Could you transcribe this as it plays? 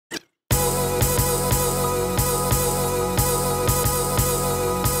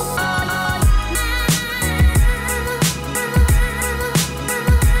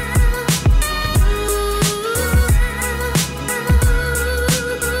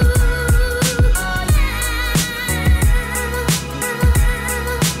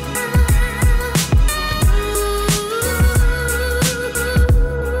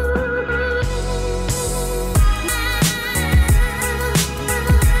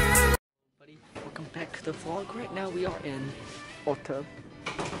the vlog. Right now we are in Alta.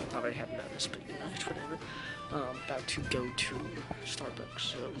 I already have noticed, but you know, it's whatever. About to go to Starbucks,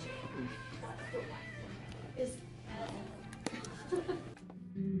 so.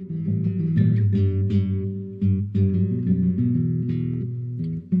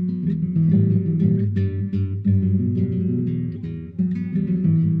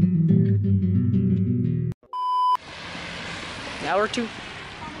 An hour or two.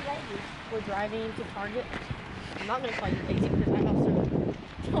 We're driving to Target. I'm not gonna call you Daisy because I also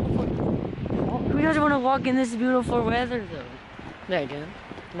don't want to walk. Who doesn't want to walk in this beautiful weather though? Megan,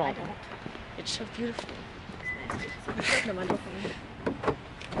 come on. I don't. It's so beautiful. So you could open my door for me.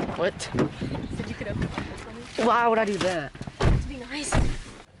 What? Said you could open my door for me. Why would I do that? To be nice.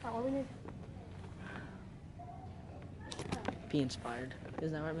 Oh, we need Be inspired.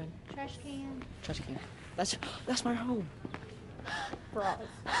 Isn't that right, man? trash can. Trash can. That's my home. Bras.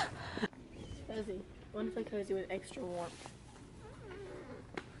 Cozy. Wonderfully cozy with extra warmth.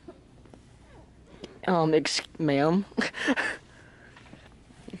 Ma'am.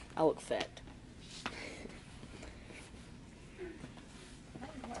 I look fat.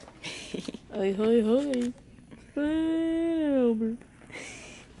 Hey, hey, hey. Albert.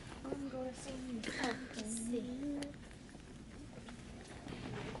 I'm gonna see.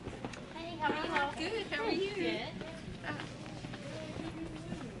 Hey, how are you? Good, how are you? Good.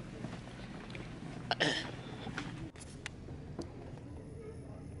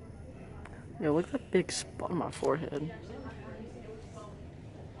 Yo, look at that big spot on my forehead.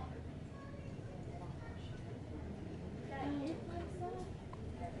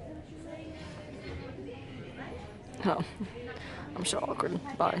 Oh, I'm so awkward.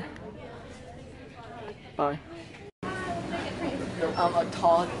 Bye. Bye. A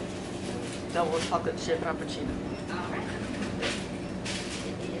tall double chocolate chip frappuccino.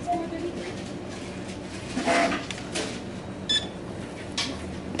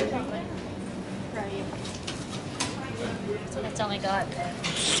 So that's all I got.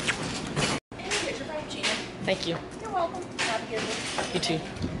 Thank you. You're welcome. You too.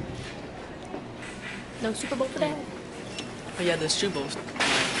 No Super Bowl today. Oh yeah, the Super Bowls.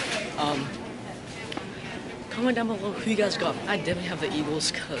 Comment down below who you guys got. I definitely have the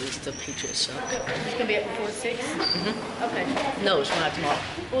Eagles because the Patriots suck. It's gonna be up before 6. Okay. No, it's not tomorrow.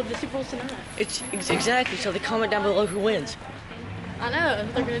 Well, the Super Bowl's tonight. It's exactly. So they comment down below who wins. I know. That's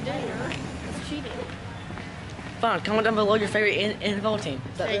what they're gonna do. That's cheating. Fine. Comment down below your favorite NFL team.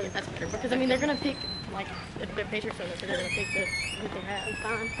 Hey, that's better because I mean they're gonna pick like if they're Patriots fans, so they're gonna pick the who they have.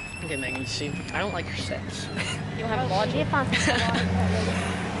 Fine. Okay, Megan. You see, I don't like your sets. You don't have a logic.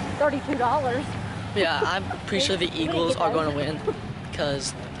 $32. Yeah, I'm pretty sure the Eagles are going to win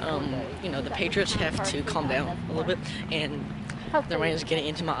because, you know, the Patriots have to calm down a little bit, and the rain is getting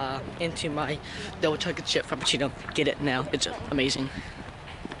into my double chocolate chip frappuccino. Get it now? It's amazing.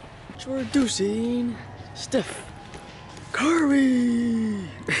 Introducing Steph Curry.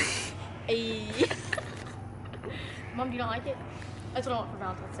 Hey. Mom, you don't like it? That's what I want for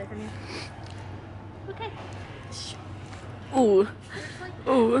Valentine's Day from you. Okay. Ooh,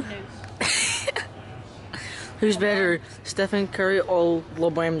 ooh. News. Who's better, Stephen Curry or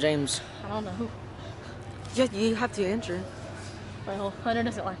LeBron James? I don't know. Yeah, you have to answer. Well, Hunter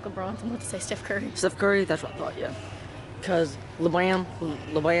doesn't like LeBron, so I'm going to say Steph Curry. Steph Curry, that's what I thought, yeah. Because LeBron,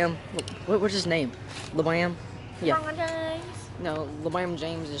 what's his name? LeBron? Yeah. LeBron James. No, LeBron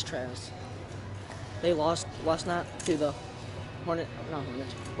James is trash. They lost last night to the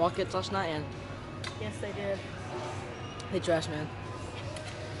Rockets last night, and Yes, they did. they trash, man.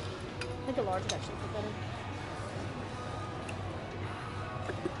 I think a large would actually fit better.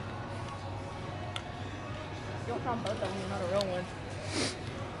 You don't find both of them, you're not a real one.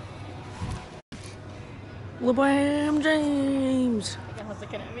 LeBron James. That one's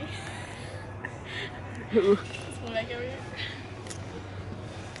looking at me. Who? This one back over here.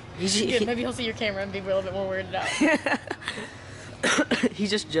 He's, Good, maybe he'll see your camera and be a little bit more weirded out. he's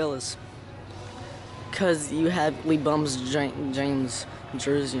just jealous. Because you have LeBron James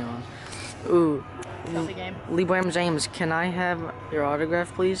jersey on. Ooh. Selfie game. LeBron James, can I have your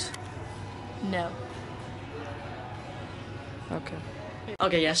autograph, please? No. Okay.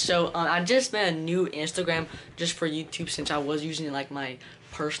 Okay, yeah, so I just made a new Instagram just for YouTube since I was using like my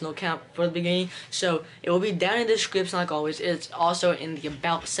personal account for the beginning. So it will be down in the description like always. It's also in the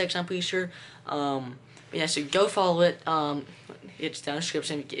about section, I'm pretty sure. But yeah, so go follow it. It's down in the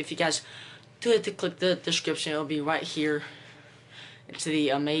description. If you guys do it to click the description, it'll be right here. It's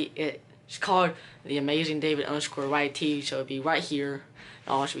it's called TheAmazingDavid _YT, so it'll be right here.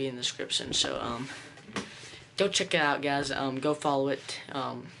 It'll also be in the description. So go check it out, guys. Go follow it.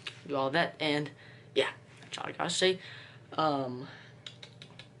 Do all that, and yeah, that's all I gotta say.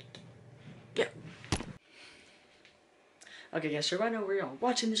 Yeah. Okay, guys, so right now we're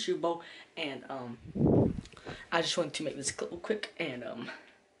watching the Super Bowl, and I just wanted to make this clip quick, and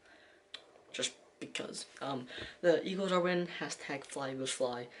just because the Eagles are winning. Hashtag fly Eagles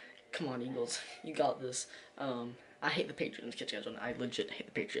fly. Come on, Eagles, you got this. I hate the Patriots. Get you guys on. I legit hate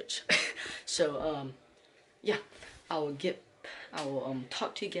the Patriots. So yeah, I will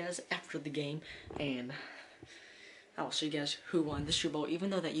talk to you guys after the game, and I will show you guys who won the Super Bowl.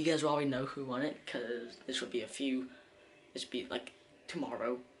 Even though that you guys already know who won it, because this would be this would be like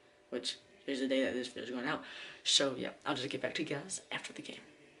tomorrow, which is the day that this video is going out. So yeah, I'll just get back to you guys after the game.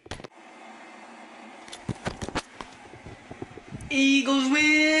 Eagles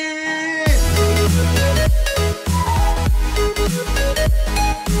win!